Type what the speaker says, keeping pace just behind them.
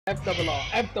F double R,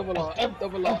 F double R, F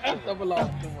double R, F double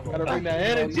R. Gotta bring that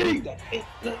energy.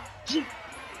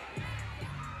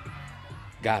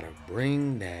 Gotta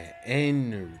bring that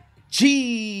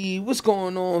energy. What's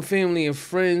going on, family and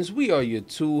friends? We are your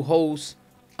two hosts.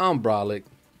 I'm Bralik.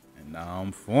 And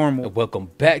I'm Formal. And welcome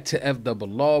back to F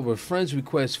double R, where friends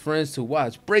request friends to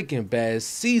watch Breaking Bad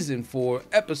Season 4,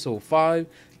 Episode 5,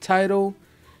 title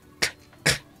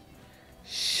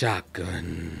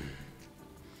Shotgun.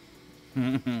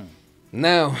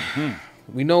 Now,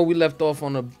 we know we left off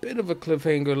on a bit of a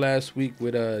cliffhanger last week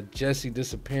with Jesse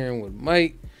disappearing with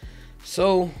Mike.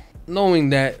 So, knowing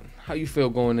that, how you feel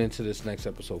going into this next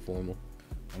episode, Formal?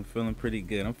 I'm feeling pretty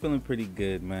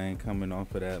good, man. Coming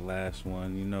off of that last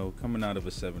one, you know, coming out of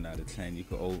a 7 out of 10,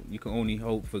 you can only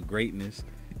hope for greatness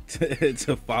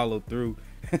to follow through.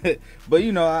 But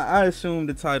you know, I assume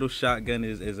the title Shotgun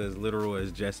is as literal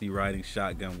as Jesse riding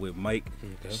shotgun with Mike.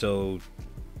 Okay. So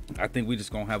I think we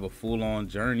just gonna have a full-on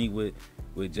journey with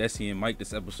Jesse and Mike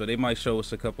this episode. They might show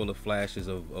us a couple of flashes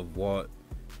of Walt,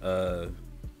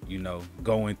 you know,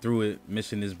 going through it,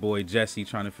 missing his boy Jesse,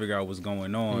 trying to figure out what's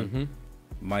going on.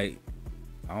 Might,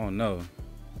 I don't know,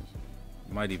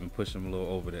 might even push him a little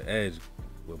over the edge.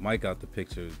 With Mike out the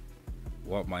picture,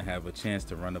 Walt might have a chance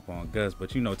to run up on Gus,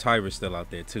 but you know Tyra's still out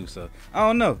there too, so I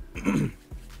don't know.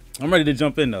 I'm ready to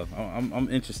jump in though. I'm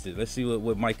interested. Let's see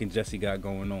what Mike and Jesse got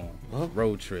going on. Well,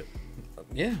 road trip.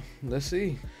 Yeah, let's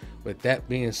see. With that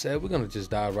being said, we're gonna just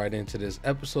dive right into this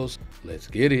episode. Let's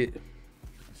get it.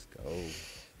 Let's go.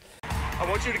 I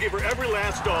want you to give her every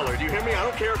last dollar. Do you hear me? I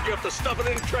don't care if you have to stuff it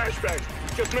in trash bags.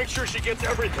 Just make sure she gets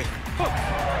everything.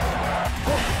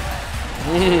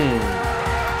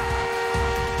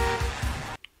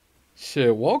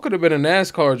 Shit, Walt could have been a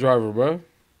NASCAR driver, bro.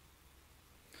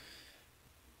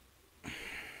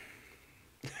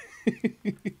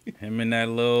 Him and that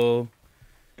little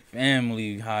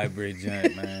family hybrid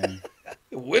joint, man.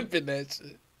 Whipping that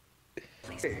shit.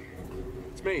 Hey,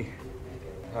 it's me.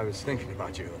 I was thinking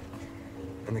about you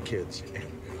and the kids. And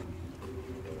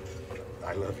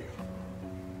I love you.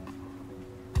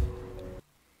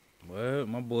 What?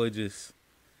 My boy just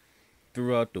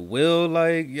threw out the will,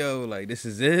 like, yo, like, this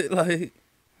is it, like.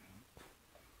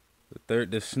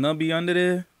 The snubby under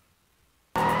there.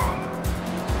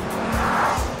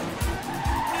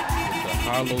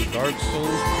 Hollow Dark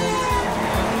Souls.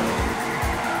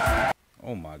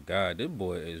 Oh my God, this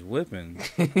boy is whipping.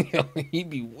 Yo, he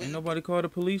be whipping. Ain't nobody called the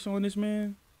police on this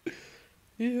man?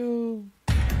 Yo.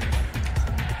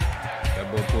 That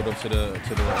boy pulled up to the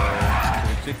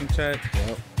chicken chat.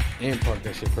 Yep. And parked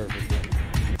that shit perfect.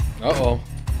 Uh-oh.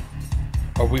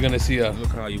 Are we gonna see a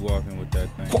look how you walking with that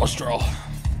thing? Force draw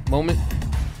moment?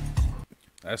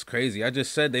 That's crazy. I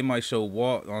just said they might show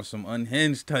Walt on some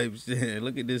unhinged type shit.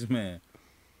 Look at this man.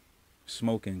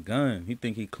 Smoking gun. He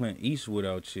think he Clint Eastwood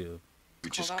out here. You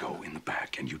just go in the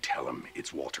back and you tell him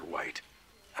it's Walter White.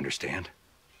 Understand?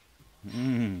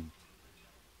 He'll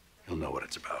know what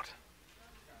it's about.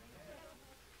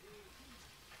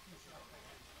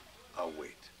 I'll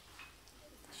wait.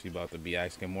 She about to be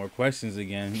asking more questions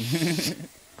again.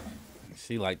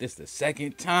 She like, this the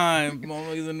second time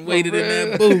motherfuckers done waited in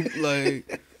that booth,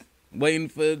 like, waiting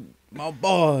for my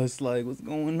boss. Like, what's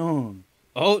going on?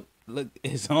 Oh, look,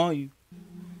 it's on you.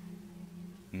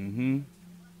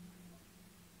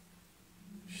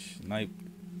 Snipe.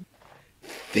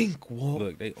 Think, Walt.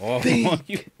 Look, they all on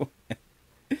you.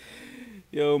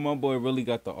 Yo, my boy really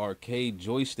got the arcade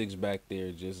joysticks back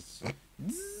there. Just,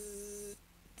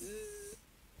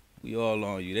 we all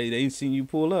on you. They ain't seen you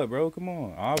pull up, bro. Come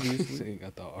on, obviously. He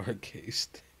got the arcade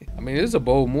stick. I mean, it's a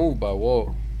bold move by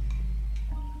Walt.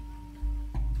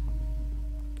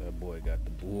 That boy got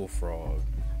the bullfrog.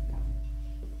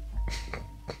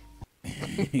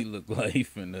 He look like he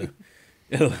finna,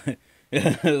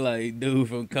 like dude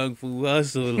from Kung Fu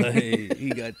Hustle. Like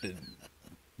he got the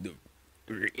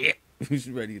he's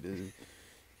ready to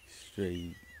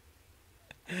straight.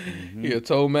 He a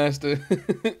toe master.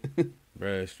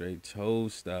 Bruh, straight toe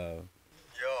style.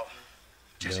 Yo,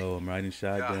 Jesse. Yo, I'm riding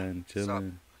shotgun,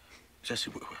 chilling.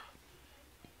 Jesse,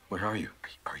 where are you?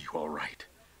 Are you all right?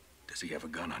 Does he have a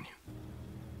gun on you?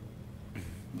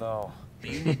 No. What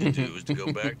you need to do is to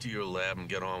go back to your lab and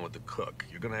get on with the cook.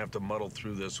 You're gonna have to muddle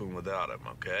through this one without him,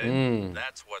 okay?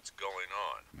 That's what's going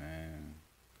on. Man,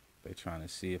 they trying to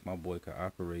see if my boy could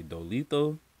operate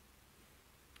Dolitho,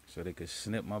 so they could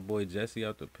snip my boy Jesse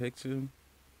out the picture.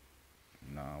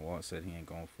 Nah, Walt said he ain't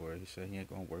going for it. He said he ain't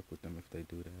gonna work with them if they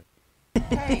do that.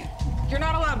 Hey, you're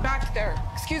not allowed back there.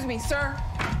 Excuse me, sir.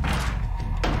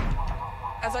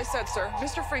 As I said, sir,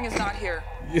 Mr. Fring is not here.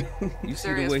 You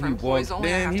see the way he walked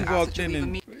in? He walked in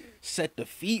and set the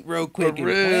feet real quick and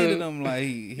real. planted them. Like,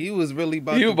 he was really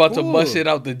about He to was about to pull. bust it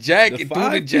out the jacket, The through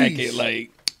the jacket, 5-piece.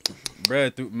 like.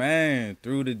 Bruh,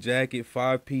 through the jacket,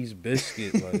 5-piece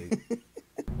biscuit. Like,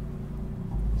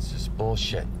 It's just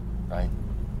bullshit, right?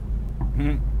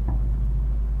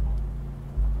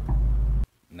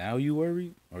 now you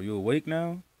worried? Are you awake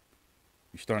now?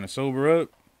 You starting to sober up?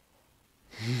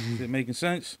 Is it making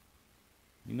sense?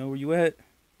 You know where you at?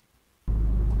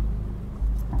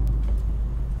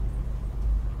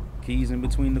 Keys in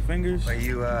between the fingers? Are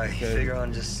you, you figure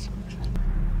on just...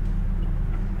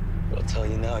 I'll tell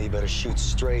you now, you better shoot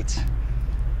straight.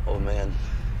 Oh, man.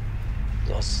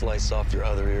 I'll slice off your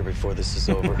other ear before this is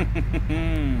over.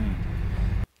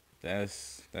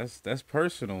 That's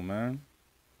personal, man.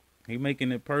 He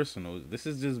making it personal. This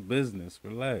is just business.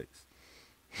 Relax.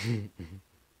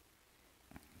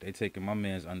 They taking my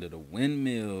man's under the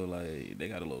windmill. Like, they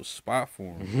got a little spot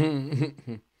for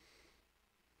him.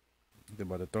 They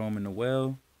about to throw him in the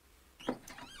well.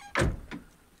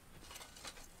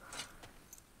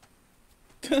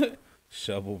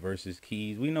 Shovel versus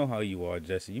keys. We know how you are,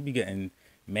 Jesse. You be getting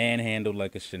manhandled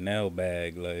like a Chanel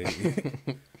bag. Like,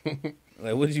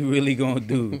 like what you really gonna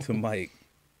do to Mike?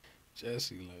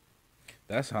 Jesse, like.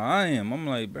 That's how I am. I'm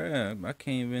like, bruh, I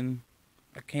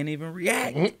can't even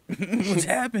react. What's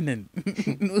happening?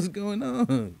 What's going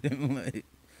on? Like,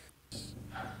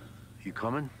 You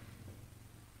coming?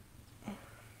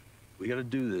 We gotta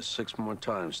do this 6 more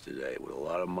times today with a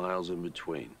lot of miles in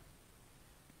between.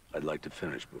 I'd like to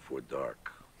finish before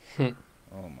dark. oh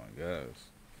my gosh.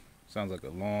 Sounds like a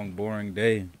long, boring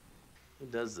day. Who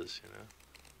does this, you know?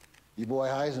 Your boy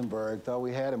Heisenberg thought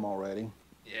we had him already.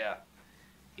 Yeah.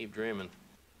 Keep dreaming.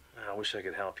 I wish I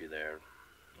could help you there.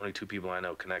 Only 2 people I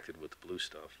know connected with the blue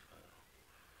stuff.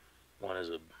 One is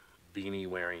a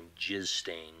beanie-wearing jizz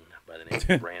stain by the name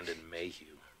of Brandon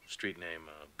Mayhew. Street name,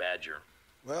 Badger.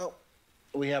 Well,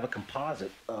 we have a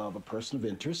composite of a person of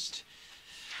interest.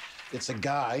 It's a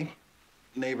guy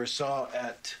neighbors saw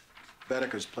at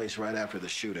Bedeker's place right after the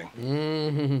shooting.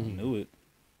 Knew it.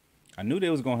 I knew they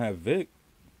was gonna have Vic.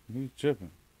 He was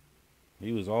tripping.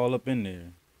 He was all up in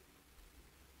there.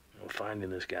 Well, finding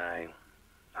this guy,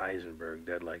 Heisenberg,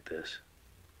 dead like this,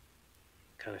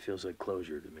 kind of feels like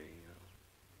closure to me. You know?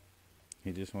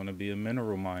 He just want to be a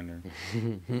mineral miner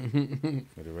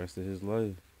for the rest of his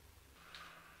life.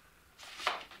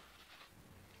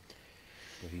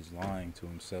 But he's lying to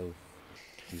himself.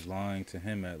 He's lying to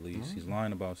him, at least. He's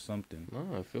lying about something.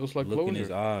 No, it feels like Look closure. in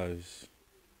his eyes.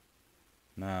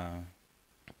 Nah.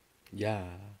 Yeah.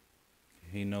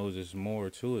 He knows there's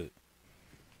more to it.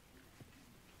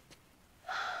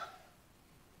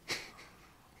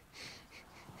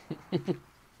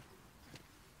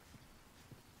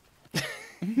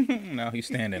 Now he's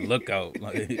standing lookout.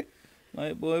 Like,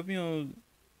 boy, if you don't,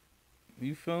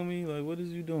 you feel me? Like, what is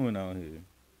you doing out here?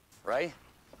 Right?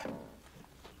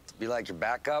 Be like your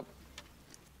backup?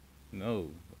 No,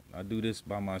 I do this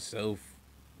by myself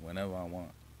whenever I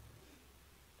want.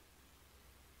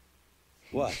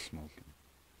 What? Smoking.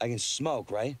 I can smoke,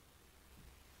 right?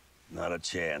 Not a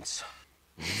chance.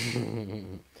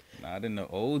 Not in the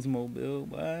Oldsmobile,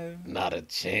 boy. Not a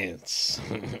chance.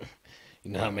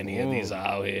 You know how many of these are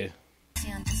out here?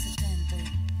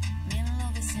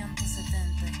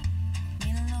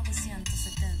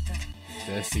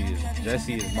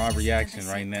 Jesse is my reaction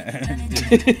right now.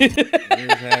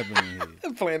 What's happening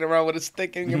here? Playing around with a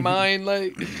stick in your mind,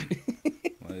 like.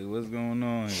 Like, what's going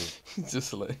on here?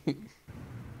 Just like. I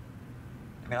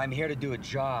mean, I'm here to do a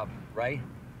job, right?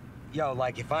 Yo,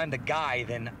 like, if I'm the guy,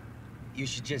 then you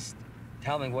should just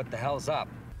tell me what the hell's up.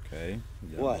 Okay.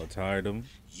 What? Y'all tired of him?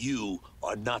 You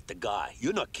are not the guy.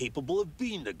 You're not capable of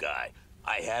being the guy.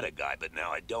 I had a guy, but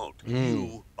now I don't.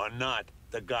 You are not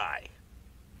the guy.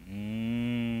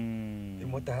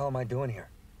 Then what the hell am I doing here?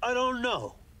 I don't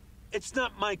know. It's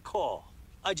not my call.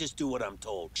 I just do what I'm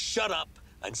told. Shut up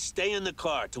and stay in the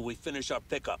car till we finish our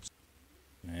pickups.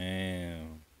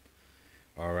 Damn.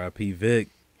 R.I.P. Vic.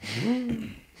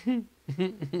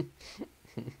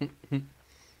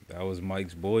 That was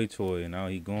Mike's boy toy, and now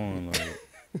he gone. Like,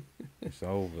 it's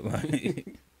over.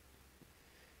 Like,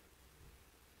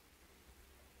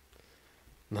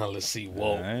 Now let's see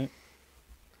Walt. all right.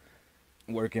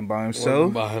 Working by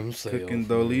himself. By himself. Cooking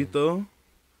Dolito.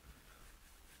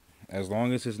 As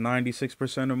long as it's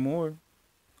 96% or more,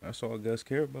 that's all Gus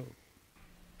care about.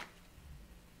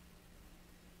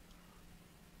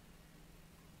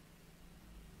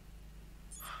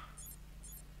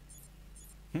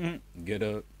 Get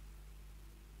up.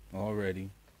 Already.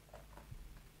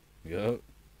 Yup.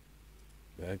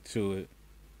 Back to it.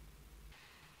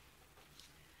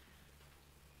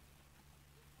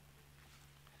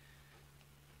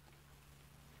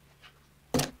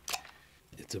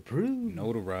 It's approved.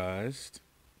 Notarized.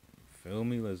 Feel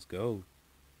me? Let's go.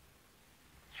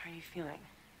 How are you feeling?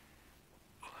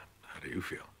 How do you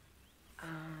feel?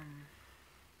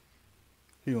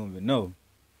 He don't even know.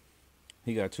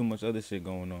 He got too much other shit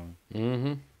going on.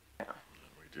 Mm-hmm.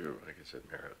 We do. I guess it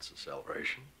merits a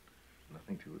celebration.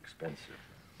 Nothing too expensive.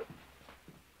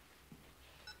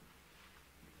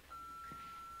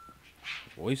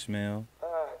 Voicemail.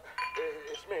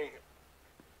 It's me.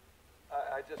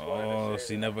 I just wanted to Oh, say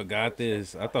she that never got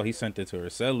this. I thought he sent it to her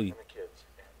celly. the kids.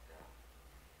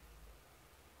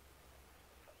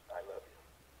 I love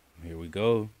you. Here we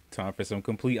go. Time for some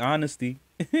complete honesty.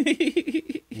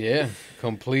 Yeah,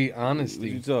 complete What you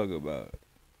honesty. talking about?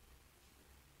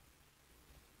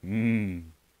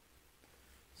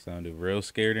 Sounded real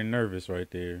scared and nervous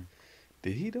right there.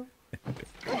 Did he though?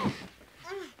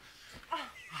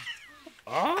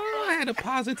 Oh, it had a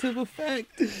positive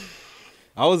effect.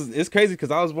 It's crazy because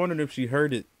I was wondering if she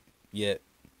heard it yet,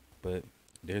 but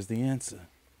there's the answer.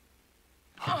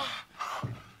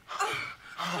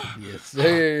 Yes,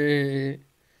 sir.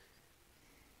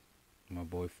 My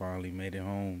boy finally made it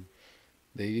home.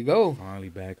 There you go. Finally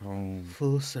back home.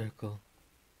 Full circle.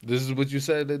 This is what you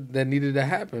said that needed to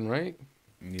happen, right?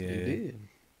 Yeah. It did.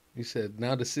 You said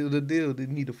now to seal the deal, they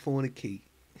need to fornicate.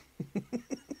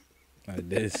 I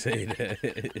did say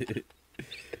that.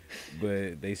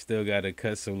 But they still got to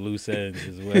cut some loose ends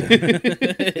as well.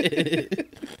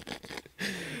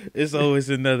 It's always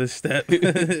another step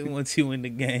once you win the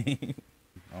game.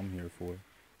 I'm here for it.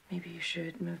 Maybe you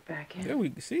should move back in. There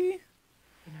we see.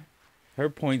 Her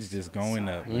point's just going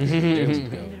up. Sorry. There we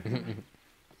go.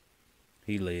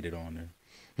 He laid it on her.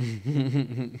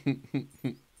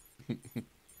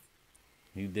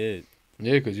 He did.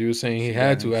 Yeah, because you were saying he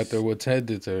had to after what Ted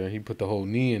did to her. He put the whole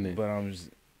knee in it. But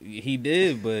he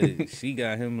did, but she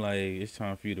got him like, it's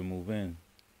time for you to move in.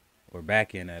 Or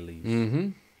back in at least. Mm-hmm.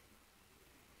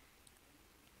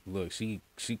 Look, she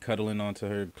cuddling onto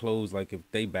her clothes like if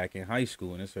they back in high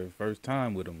school and it's her first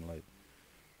time with him, like,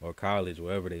 or college,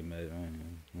 wherever they met.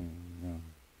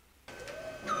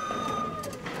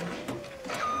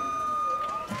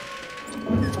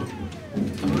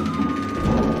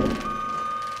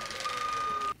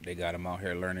 They got him out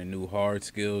here learning new hard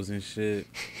skills and shit.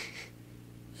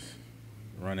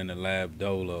 Running the lab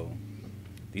dolo.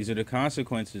 These are the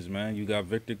consequences, man. You got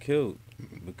Victor killed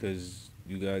because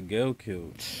you got Gale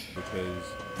killed because.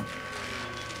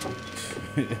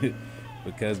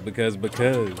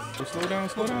 So slow down.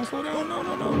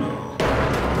 No.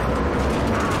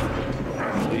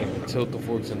 Tilt the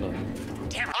forks and nothing.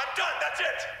 I'm done. That's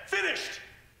it. Finished.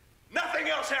 Nothing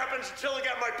else happens until I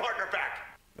get my partner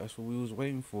back. That's what we was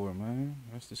waiting for, man.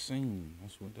 That's the scene.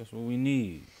 That's what we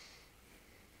need.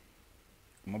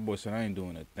 My boy said I ain't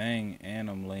doing a thing, and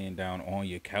I'm laying down on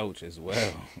your couch as well.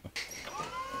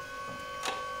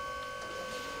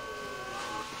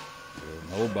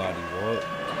 Yeah, nobody, what?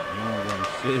 You don't run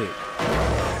shit.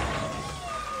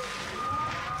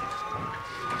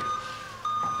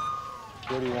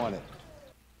 Where do you want it?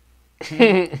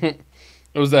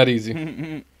 It was that easy.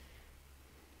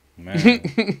 Man.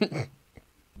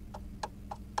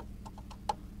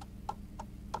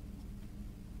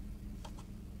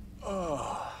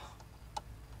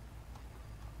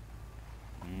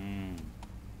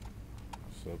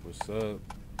 What's up?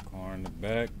 Car in the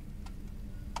back.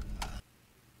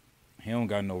 He don't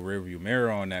got no rearview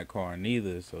mirror on that car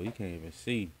neither, so he can't even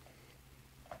see.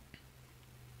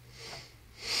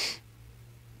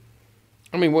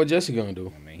 I mean, what Jesse gonna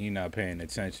do? I mean, he not paying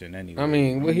attention anyway. I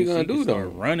mean, what he gonna do though?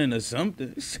 Start running or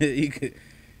something. Shit, he could.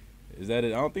 Is that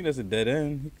it? I don't think that's a dead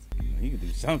end. He could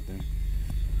do something.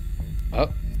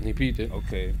 Oh, he peeped it.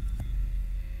 Okay.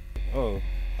 Oh.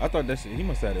 I thought that shit, he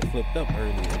must have had it flipped up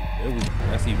earlier.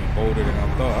 That's even bolder than I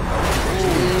thought.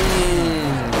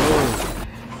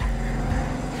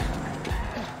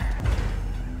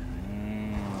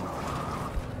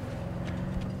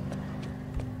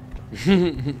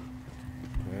 Okay.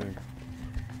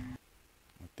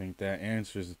 I think that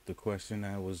answers the question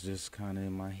that was just kind of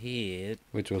in my head.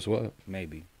 Which was what?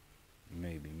 Maybe.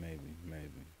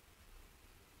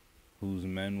 Whose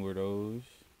men were those?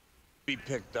 Be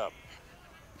picked up.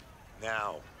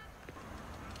 Now.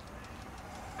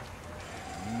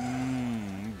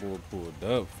 Boy pulled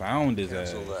up, found his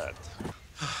ass. Cancel that.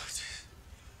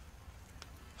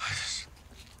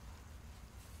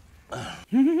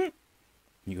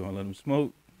 You gonna let him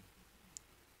smoke?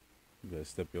 You better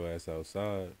step your ass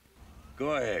outside.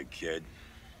 Go ahead, kid.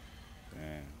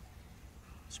 Damn.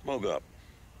 Smoke up.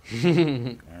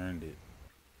 Earned it.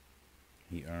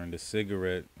 He earned a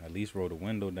cigarette. At least roll the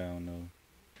window down though.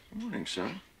 Good morning,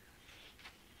 son.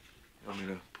 You want me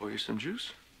to pour you some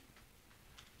juice?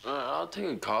 I'll take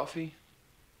a coffee.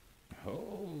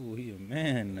 Oh, he a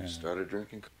man now. Started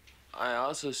drinking? I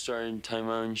also started tying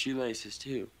my own shoelaces,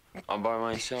 too. All by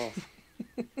myself.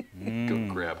 Go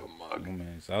grab a mug. Oh,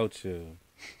 man, it's out here.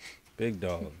 Big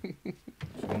dog.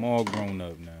 So I'm all grown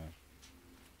up now.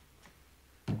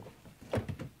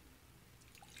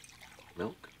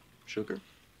 Milk? Sugar?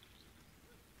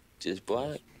 Just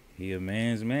black. He a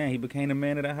man's man. He became the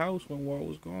man of the house when Walt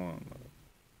was gone.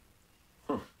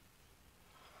 Huh.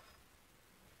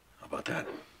 How about that?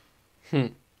 Oh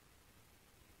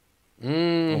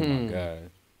my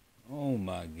god. Oh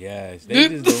my gosh. They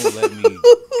just don't let me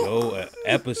go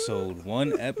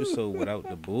one episode without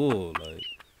the bull. Like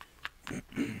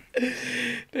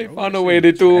they found a way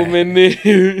to throw him in there.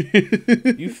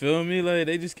 You feel me? Like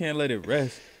they just can't let it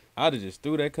rest. I'd have just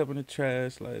threw that cup in the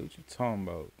trash. Like, what you talking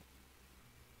about?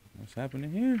 What's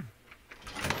happening here?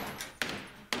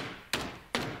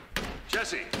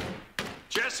 Jesse!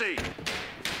 Jesse!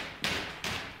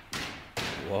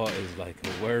 Walt is like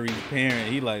a worried parent.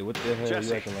 He like, what the hell? Jesse.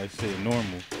 You acting like shit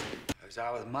normal. I was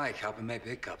out with Mike helping make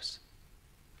pickups.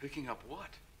 Picking up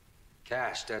what?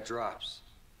 Cash that drops.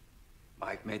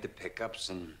 Mike made the pickups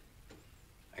and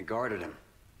I guarded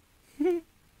him.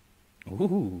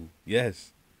 Ooh,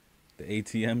 yes. The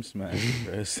ATM smash,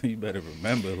 bro. So you better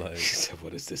remember, like. He said,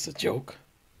 what is this, a joke?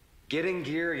 Get in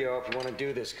gear, yo, if you want to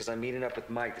do this, because I'm meeting up with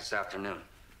Mike this afternoon.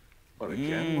 What,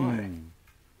 again? Why?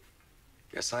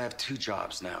 Guess I have 2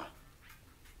 jobs now.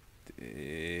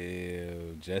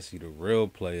 Ew, Jesse the real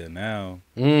player now.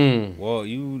 Well,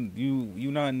 you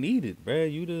not needed,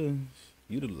 bruh. You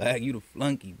the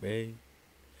flunky, bruh.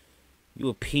 You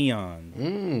a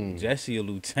peon. Jesse a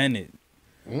lieutenant.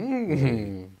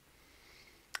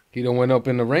 He done went up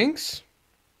in the ranks.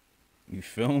 You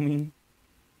feel me?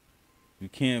 You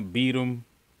can't beat him,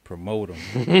 promote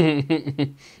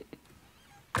him.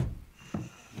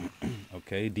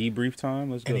 Okay, debrief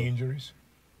time. Let's go. Any injuries?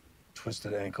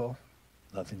 Twisted ankle.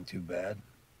 Nothing too bad.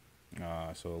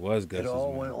 So it was Gus's It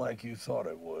all man. went like you thought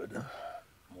it would,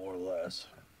 more or less.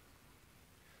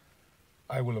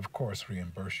 I will, of course,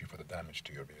 reimburse you for the damage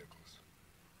to your vehicles.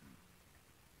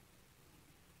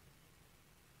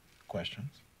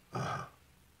 Questions?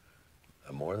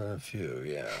 More than a few,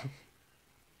 yeah.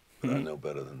 But I know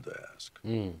better than to ask.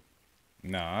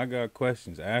 Nah, I got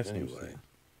questions. Ask him. Anyway.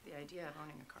 The idea of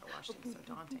owning a car wash seems so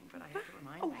daunting, but I have to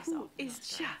remind myself. Who is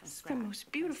just the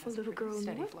most beautiful little girl in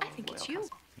the world? I think it's you.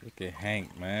 Look at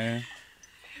Hank, man.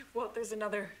 Well, there's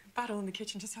another bottle in the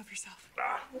kitchen. Just help yourself.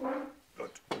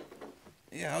 Good.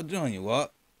 Yeah, I'll join you,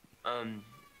 what?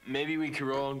 Maybe we could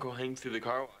roll Uncle Hank through the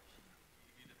car wash.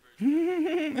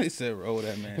 They said roll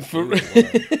that man. For real.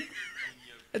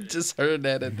 I just heard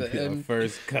that at the end.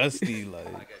 First custody, like.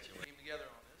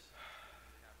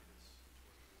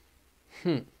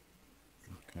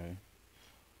 Okay.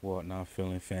 Walt not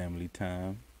feeling family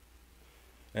time,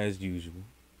 as usual.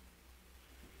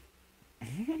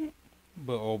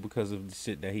 But all because of the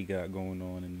shit that he got going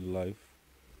on in life,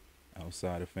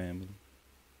 outside of family.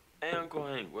 Hey, Uncle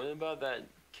Hank, what about that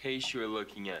case you were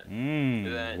looking at?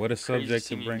 That What a crazy subject to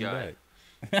singing bring guy.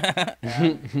 back.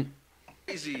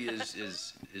 Crazy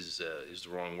is the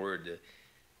wrong word.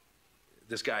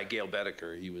 This guy Gale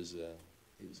Bedecker, he was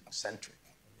eccentric,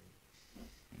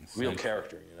 real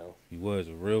character, you know. He was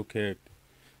a real character.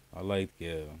 I liked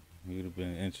Gale. He would have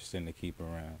been interesting to keep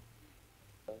around.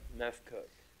 Meth cook.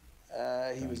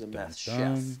 He was a meth chef.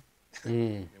 dun. I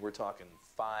mean, we're talking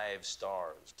 5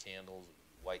 stars, candles,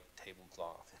 white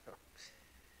tablecloth. You know.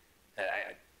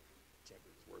 I can't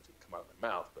believe these words would come out of my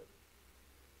mouth, but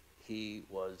he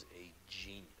was a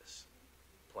genius,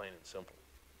 plain and simple.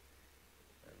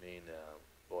 I mean,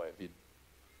 boy, if he'd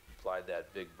applied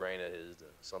that big brain of his to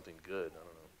something good, I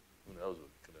don't know, who knows what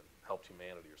could have helped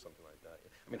humanity or something like that.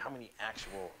 I mean, how many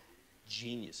actual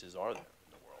geniuses are there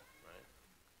in the world, right?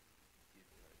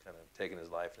 Kind of taking his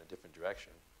life in a different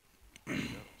direction. Who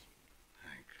knows?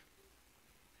 Hank,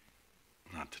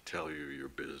 not to tell you your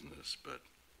business, but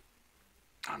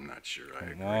I'm not sure I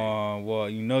agree. Oh, well,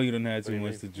 you know you don't have too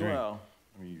much to drink. Well,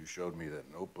 I mean, you showed me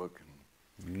that notebook,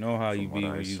 and you know how you from be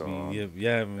what I when you saw, be,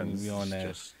 when and you this be on is that.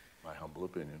 just my humble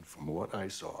opinion, from what I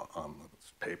saw on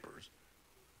those papers,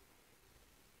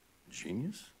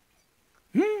 genius?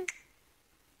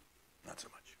 Not so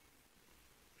much.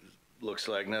 Looks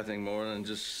like nothing more than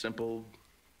just simple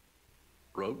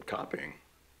rote copying.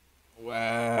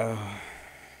 Wow.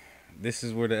 This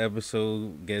is where the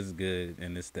episode gets good,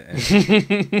 and it's the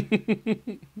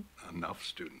end. Enough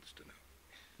students to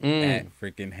know. At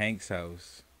freaking Hank's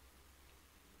house.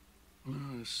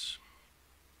 This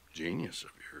genius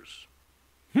of yours.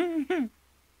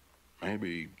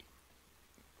 Maybe.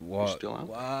 What? Still out?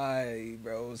 Why,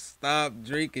 bro? Stop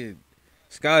drinking.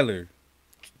 Skylar,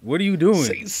 what are you doing?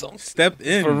 Say something. Step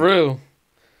in. For real.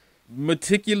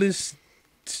 Meticulous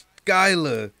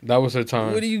Skylar. That was her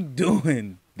time. What are you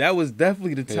doing? That was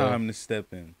definitely the time to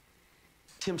step in.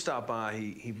 Tim stopped by.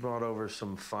 He brought over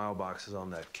some file boxes on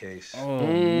that case. Oh,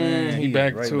 man. He He's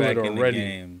back right to back it in the already.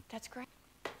 game. That's great.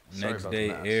 Sorry Next about day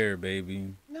the mess. air,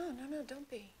 baby. No, don't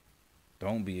be.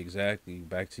 Don't be exactly.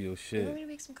 Back to your You shit. want me to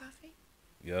make some coffee?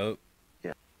 Yup.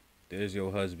 Yeah. There's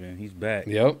your husband. He's back.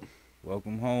 Yep.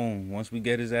 Welcome home. Once we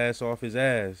get his ass off his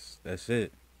ass, that's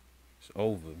it. It's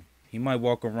over. He might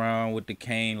walk around with the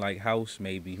cane like House,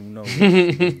 maybe. Who knows?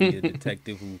 He could be a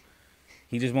detective who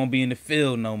he just won't be in the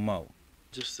field no more.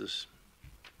 Just this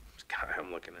guy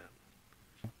I'm looking at.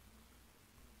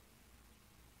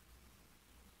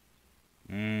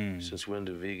 Since when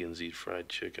do vegans eat fried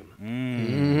chicken?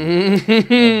 That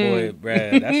boy,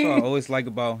 Brad. That's what I always like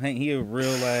about Hank. He a real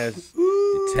ass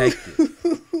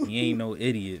detective. He ain't no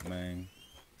idiot, man.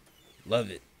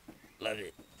 Love it. Love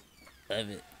it. Love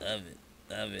it. Love it.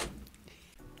 Love it.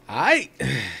 All right.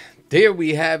 There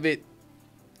we have it.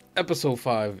 Episode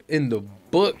 5 in the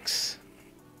books.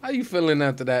 How you feeling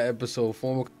after that episode,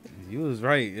 Former? You was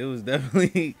right. It was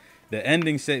definitely the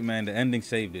ending man. The ending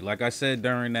saved it. Like I said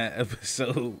during that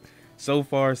episode, so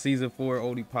far season 4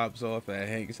 only pops off at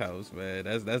Hank's house, man.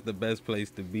 That's the best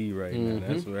place to be right now.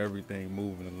 That's where everything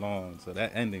moving along. So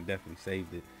that ending definitely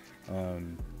saved it.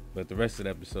 But the rest of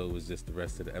the episode was just the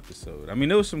rest of the episode. I mean,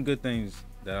 there was some good things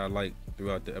that I liked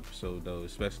throughout the episode, though,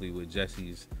 especially with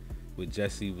Jesse,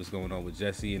 what's going on with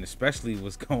Jesse, and especially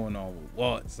what's going on with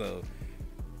Walt. So,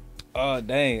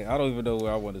 dang, I don't even know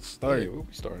where I want to start. Yeah, we'll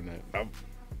be starting that.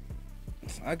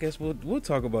 I guess we'll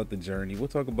talk about the journey. We'll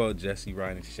talk about Jesse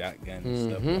riding shotgun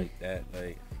and stuff like that.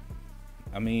 Like,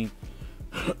 I mean,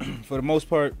 for the most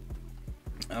part,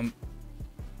 I'm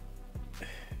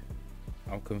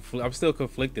still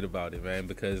conflicted about it, man,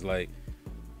 because like,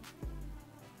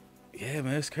 yeah,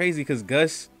 man, it's crazy because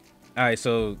Gus. All right,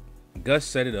 so Gus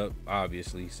set it up.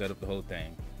 Obviously, set up the whole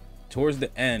thing. Towards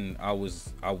the end, I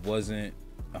wasn't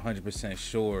 100%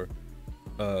 sure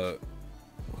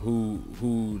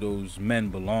who those men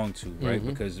belong to, right?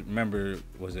 Because remember,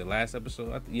 was it last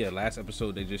episode? Last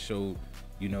episode they just showed,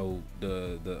 you know,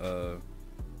 the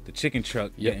chicken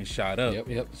truck getting shot up.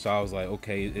 Yep. So I was like,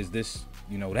 okay, is this,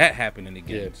 you know, that happening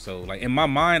again? Yeah. So like in my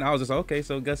mind, I was just like, okay,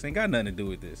 so Gus ain't got nothing to do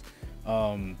with this.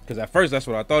 Because at first that's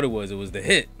what I thought it was. It was the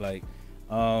hit, like,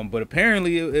 but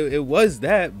apparently it was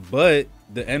that. But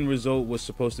the end result was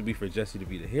supposed to be for Jesse to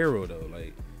be the hero, though.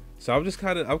 Like, so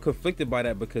I'm conflicted by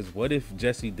that, because what if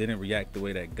Jesse didn't react the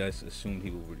way that Gus assumed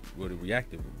he would have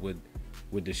reacted? Would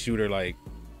the shooter like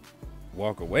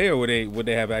walk away, or would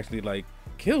they have actually like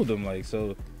killed him? Like,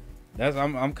 so that's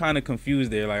I'm kind of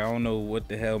confused there. Like, I don't know what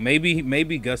the hell.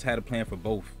 Maybe Gus had a plan for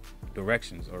both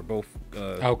directions or both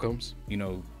outcomes. You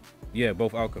know, yeah,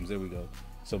 both outcomes. There we go.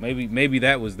 So maybe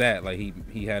that was that. Like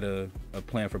he had a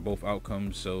plan for both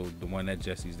outcomes. So the one that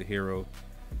Jesse's the hero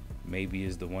maybe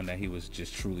is the one that he was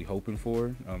just truly hoping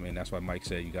for. And that's why Mike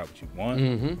said you got what you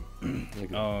want.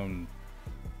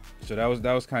 So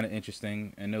that was kind of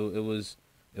interesting, and it was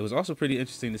also pretty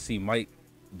interesting to see Mike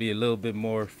be a little bit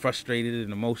more frustrated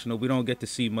and emotional. We don't get to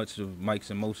see much of Mike's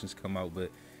emotions come out,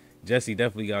 but Jesse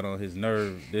definitely got on his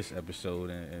nerve this episode,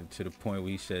 and to the point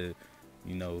where he said,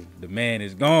 you know, the man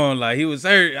is gone. Like, he was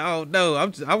hurt. I don't know.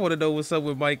 I want to know what's up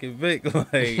with Mike and Vic.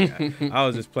 Like, I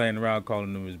was just playing around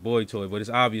calling them his boy toy, but it's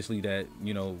obviously that,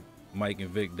 you know, Mike and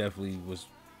Vic definitely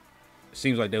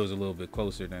seems like they was a little bit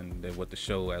closer than what the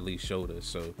show at least showed us.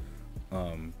 So,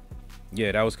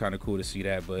 yeah, that was kind of cool to see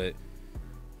that. But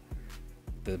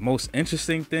the most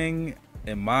interesting thing,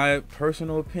 in my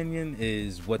personal opinion,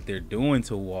 is what they're doing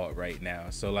to Walt right now.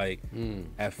 So, like,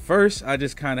 at first, I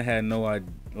just kind of had no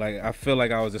idea. Like, I feel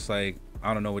like I was just like,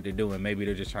 I don't know what they're doing. Maybe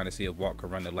they're just trying to see if Walt can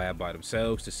run the lab by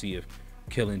themselves, to see if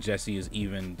killing Jesse is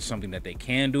even something that they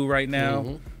can do right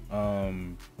now.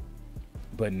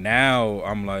 But now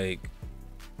I'm like,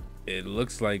 it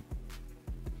looks like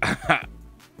nah,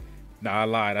 I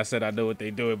lied. I said I know what they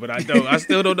doing, but I don't. I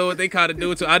still don't know what they kind of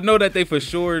doing. So I know that they for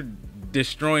sure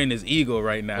destroying his ego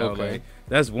right now. Okay. Like,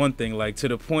 that's one thing. Like, to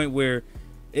the point where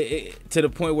he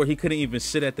couldn't even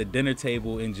sit at the dinner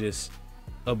table and just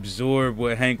absorb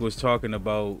what Hank was talking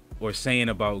about or saying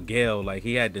about Gale. Like,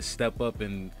 he had to step up,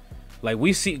 and like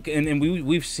we've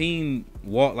seen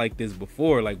Walt like this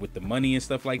before, like with the money and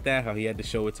stuff like that, how he had to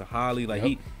show it to Holly.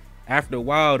 Like, after a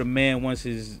while, the man wants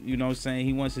his, you know what I'm saying,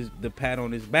 he wants the pat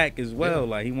on his back as well.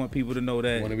 Like, he want people to know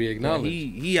that want to be acknowledged.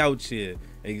 He out here.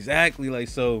 Exactly. Like,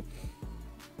 so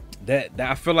that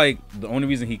I feel like the only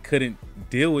reason he couldn't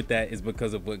deal with that is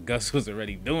because of what Gus was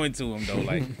already doing to him,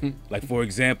 though. Like for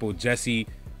example, Jesse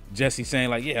saying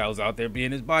like, yeah, I was out there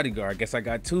being his bodyguard. I guess I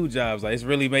got 2 jobs. Like, it's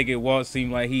really making Walt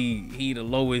seem like he the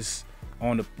lowest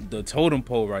on the totem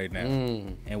pole right now.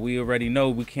 And we already know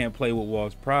we can't play with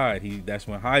Walt's pride. That's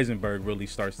when Heisenberg really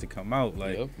starts to come out.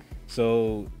 Like,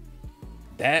 so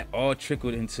that all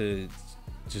trickled into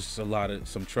just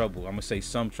some trouble. I'm gonna say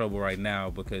some trouble right now,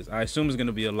 because I assume it's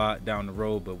gonna be a lot down the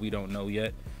road, but we don't know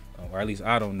yet, or at least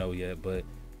I don't know yet. But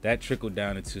that trickled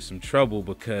down into some trouble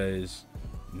because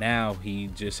now he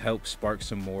just helped spark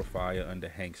some more fire under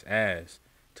Hank's ass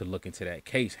to look into that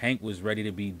case. Hank was ready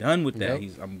to be done with that.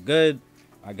 I'm good.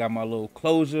 I got my little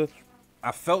closure.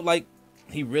 I felt like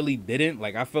he really didn't.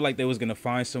 Like, I feel like they was gonna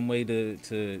find some way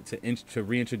to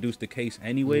reintroduce the case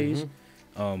anyways.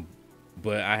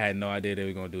 But I had no idea they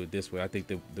were gonna do it this way. I think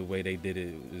the way they did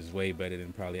it is way better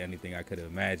than probably anything I could have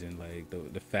imagined. Like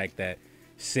the fact that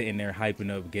sitting there hyping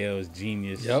up Gale's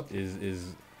genius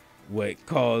is what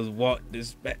caused Walt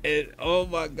this. Oh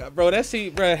my god, bro!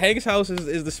 Bro, Hank's house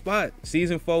is the spot.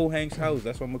 Season 4, Hank's house.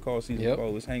 That's what I'm gonna call season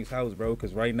 4. It's Hank's house, bro.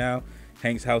 Because right now,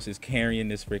 Hank's house is carrying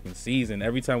this freaking season.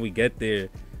 Every time we get there,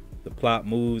 the plot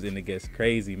moves and it gets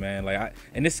crazy, man. Like,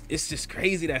 it's just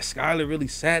crazy that Skyler really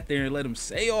sat there and let him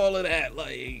say all of that.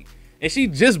 Like, and she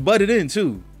just butted in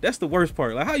too. That's the worst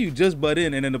part. Like, how you just butt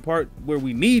in, and then the part where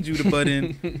we need you to butt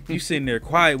in, you sitting there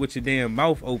quiet with your damn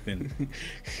mouth open.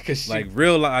 Like,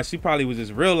 realize she probably was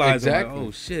just realizing, like, oh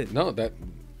shit. No, that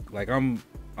like I'm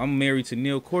married to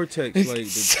Neil Cortex, like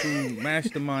the true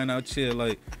mastermind out here,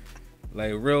 like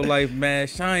real life mad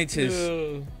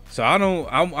scientist. So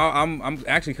I'm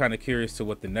actually kind of curious to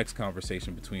what the next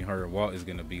conversation between her and Walt is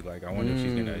gonna be like. I wonder if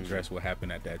she's gonna address what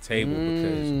happened at that table,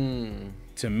 because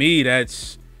to me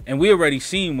and we already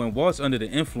seen when Walt's under the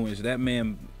influence, that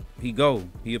man, he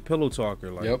a pillow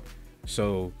talker, like.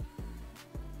 So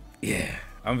yeah,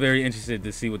 I'm very interested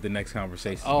to see what the next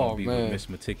conversation is gonna be with Miss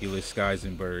Meticulous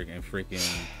Skeisenberg and freaking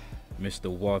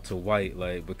Mr. Walter White,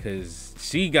 like, because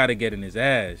she got to get in his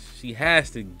ass. She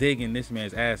has to dig in this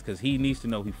man's ass, because he needs to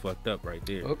know he fucked up right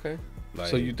there. Okay. Like,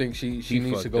 so you think she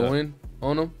needs to go in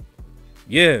on him?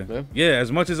 Yeah.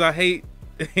 As much as I hate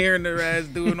hearing her ass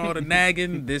doing all the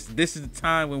nagging, this is the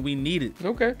time when we need it.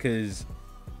 Okay. Because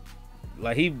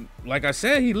like I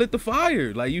said, he lit the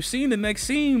fire. Like, you seen the next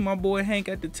scene, my boy Hank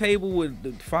at the table with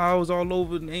the files all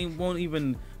over, and won't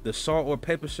even the salt or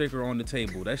pepper shaker on the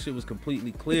table. That shit was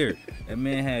completely clear. That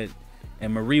man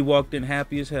and Marie walked in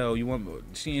happy as hell.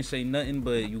 She didn't say nothing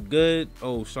but, you good?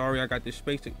 Oh, sorry, I got this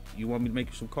space. You want me to make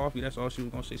you some coffee? That's all she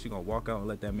was gonna say. She gonna walk out and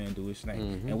let that man do his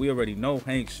thing. And we already know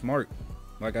Hank's smart.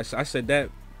 Like I said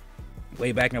that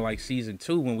way back in like season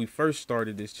 2 when we first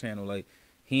started this channel. Like,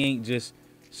 he ain't just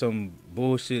some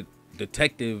bullshit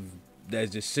detective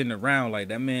that's just sitting around. Like,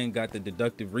 that man got the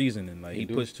deductive reasoning. Like, he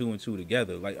puts 2 and 2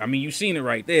 together. Like, I mean, you seen it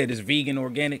right there. This vegan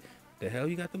organic. The hell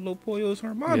you got the little pollos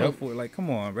hermano for? Like, come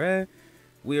on, bruh.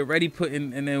 We already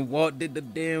putting, and then Walt did the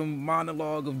damn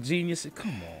monologue of genius.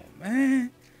 Come on,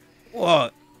 man.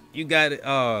 Walt, you got it.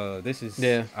 This is,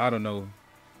 I don't know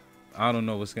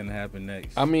what's gonna happen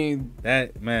next. I mean,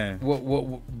 that man.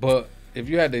 But if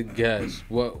you had to guess,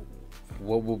 what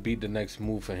will be the next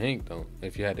move for Hank, though?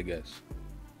 If you had to guess.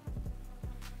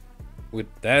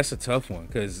 That's a tough one,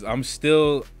 because that's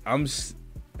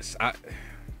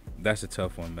a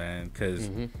tough one, man, because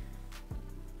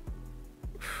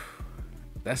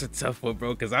that's a tough one,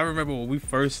 bro, because I remember when we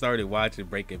first started watching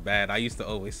Breaking Bad, I used to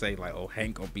always say, like, oh,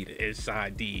 Hank gonna be the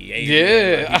inside DEA.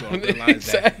 Yeah, like, he gonna realize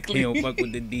exactly. That he don't fuck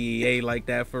with the DEA like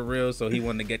that for real, so he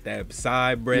wanted to get that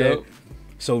side bread.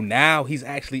 So now he's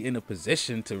actually in a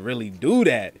position to really do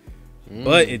that.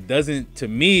 But it doesn't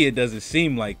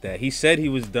seem like that. He said he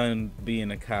was done being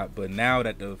a cop, but now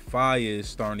that the fire is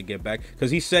starting to get back,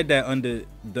 because he said that under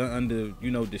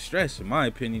distress, in my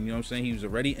opinion, you know what I'm saying? He was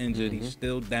already injured. He's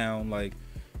still down, like,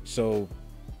 so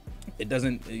it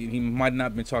doesn't, he might not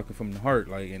have been talking from the heart,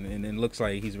 like, and it looks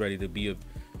like he's ready to be a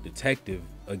detective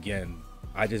again.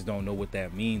 I just don't know what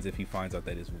that means if he finds out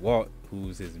that it's Walt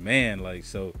who's his man, like,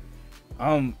 so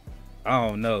I don't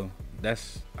know.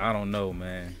 I don't know,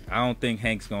 man. I don't think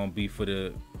Hank's gonna be for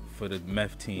the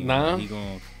meth team. Nah.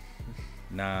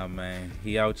 Nah, man.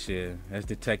 He out here. That's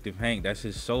Detective Hank. That's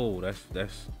his soul.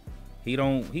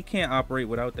 He can't operate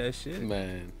without that shit.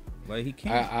 Man. Like, he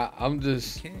can't.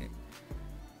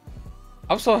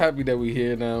 I'm so happy that we're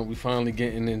here now. We finally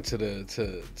getting into the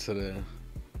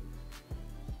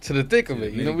thick of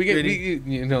it. You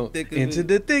know, into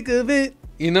the thick of it.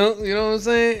 You know what I'm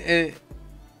saying?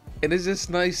 And it's just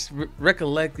nice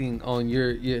recollecting on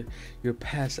your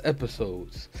past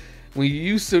episodes, when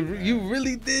you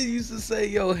really did used to say,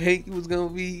 yo, Hank was gonna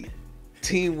be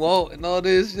Team Walt and all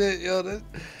this shit, yo. That...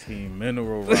 Team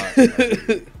Mineral Rock.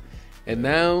 Like, and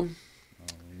now,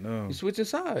 no, you switching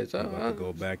sides. I'm about to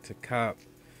go back to cop.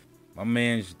 My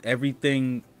man's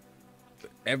everything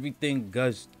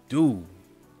Gus do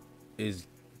is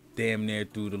damn near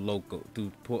through the loco,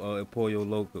 through Pollo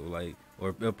Loco, like,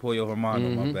 or Pollo Hermano.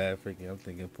 My bad, freaking. I'm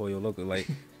thinking Pollo Loco. Like,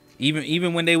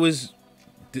 even when they was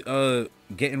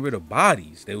getting rid of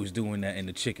bodies, they was doing that in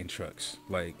the chicken trucks.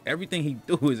 Like, everything he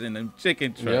do is in them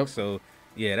chicken trucks. Yep. So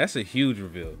yeah, that's a huge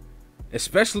reveal,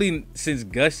 especially since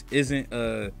Gus isn't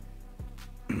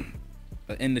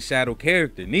in the shadow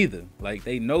character neither. Like,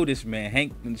 they know this man.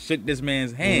 Hank shook this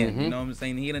man's hand. You know what I'm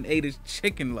saying? He done ate his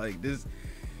chicken. Like, this.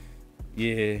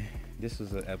 Yeah, this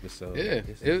was an episode. Yeah,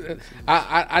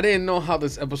 I didn't know how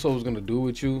this episode was gonna do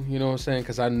with you. You know what I'm saying?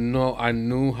 Because I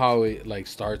knew how it like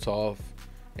starts off,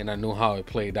 and I knew how it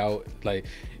played out. Like,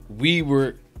 we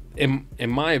were, in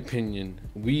my opinion,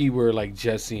 we were like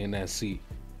Jesse in that seat.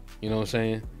 You know what I'm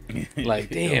saying? Like,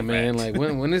 damn, man, like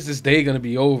when is this day gonna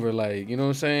be over? Like, you know what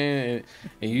I'm saying?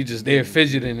 And you just there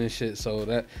fidgeting and shit.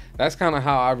 So that's kind of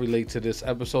how I relate to this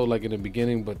episode, like in the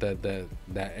beginning, but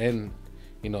that end,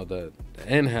 you know, the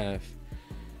end half,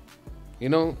 you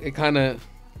know, it kind of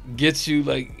gets you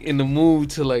like in the mood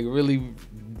to like really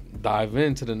dive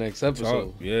into the next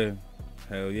episode. Yeah,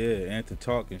 hell yeah, and to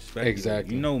talk and speculate.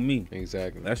 Exactly. You know me.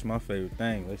 Exactly. That's my favorite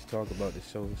thing. Let's talk about the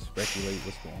show, speculate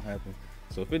what's gonna happen.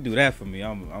 So if it do that for me,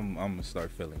 I'm gonna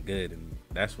start feeling good, and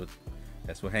that's what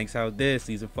Hank's House did.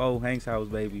 Season 4, Hank's House,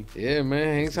 baby. Yeah,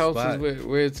 man, Hank's House is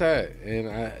where it's at,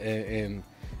 and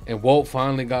Walt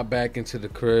finally got back into the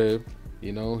crib.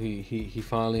 You know, he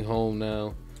finally home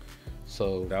now.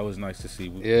 So that was nice to see.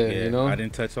 Yeah, you know, I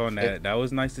didn't touch on that. That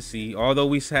was nice to see. Although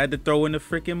we had to throw in the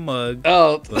freaking mug.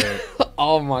 Oh, but,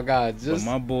 oh my God! Just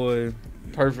my boy.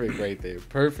 Perfect right there.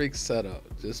 Perfect setup.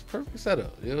 Just perfect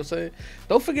setup. You know what I'm saying?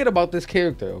 Don't forget about this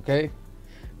character, okay?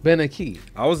 Ben Aki.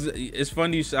 It's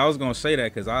funny I was gonna say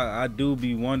that because I do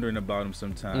be wondering about him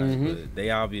sometimes, but they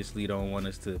obviously don't want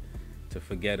us to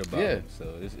forget about him.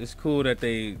 So it's cool that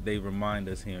they remind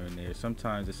us here and there.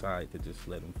 Sometimes it's alright to just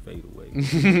let them fade away.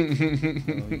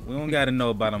 We don't gotta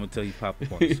know about him until you pop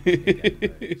up on the screen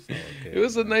again, right? So, okay. It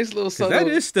was a nice little subtle. That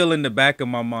is still in the back of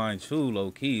my mind too,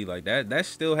 low key. Like that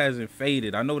still hasn't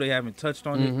faded. I know they haven't touched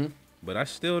on it, but I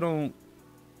still don't.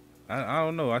 I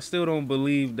don't know. I still don't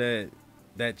believe that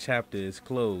chapter is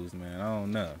closed, man. I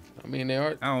don't know. I mean, they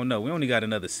are. I don't know. We only got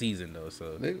another season though,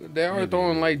 so they are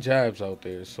throwing light jabs out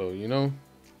there. So you know,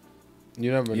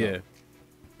 you never know. Yeah,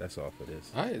 that's all for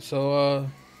this. All right, so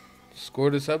score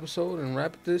this episode and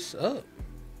wrap this up.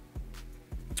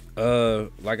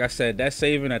 Like I said, that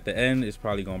saving at the end is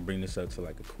probably gonna bring this up to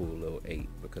like a cool little 8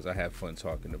 because I have fun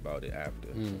talking about it after.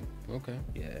 Okay.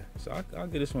 Yeah, so I'll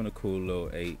give this one a cool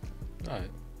little 8. All right.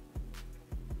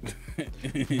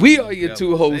 We are your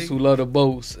two hosts who love to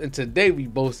boast, and today we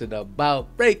boasted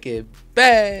about Breaking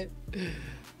Bad.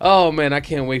 Oh man, I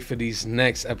can't wait for these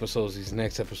next episodes. These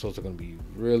next episodes are gonna be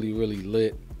really, really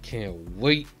lit. Can't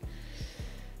wait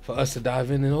for us to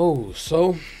dive in. And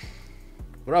so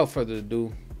without further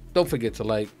ado, don't forget to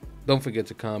like, don't forget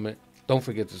to comment, don't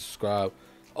forget to subscribe.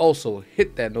 Also,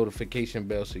 hit that notification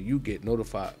bell so you get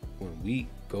notified when we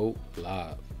go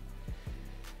live.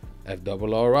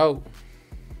 FRR out.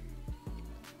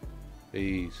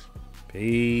 Peace.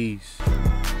 Peace.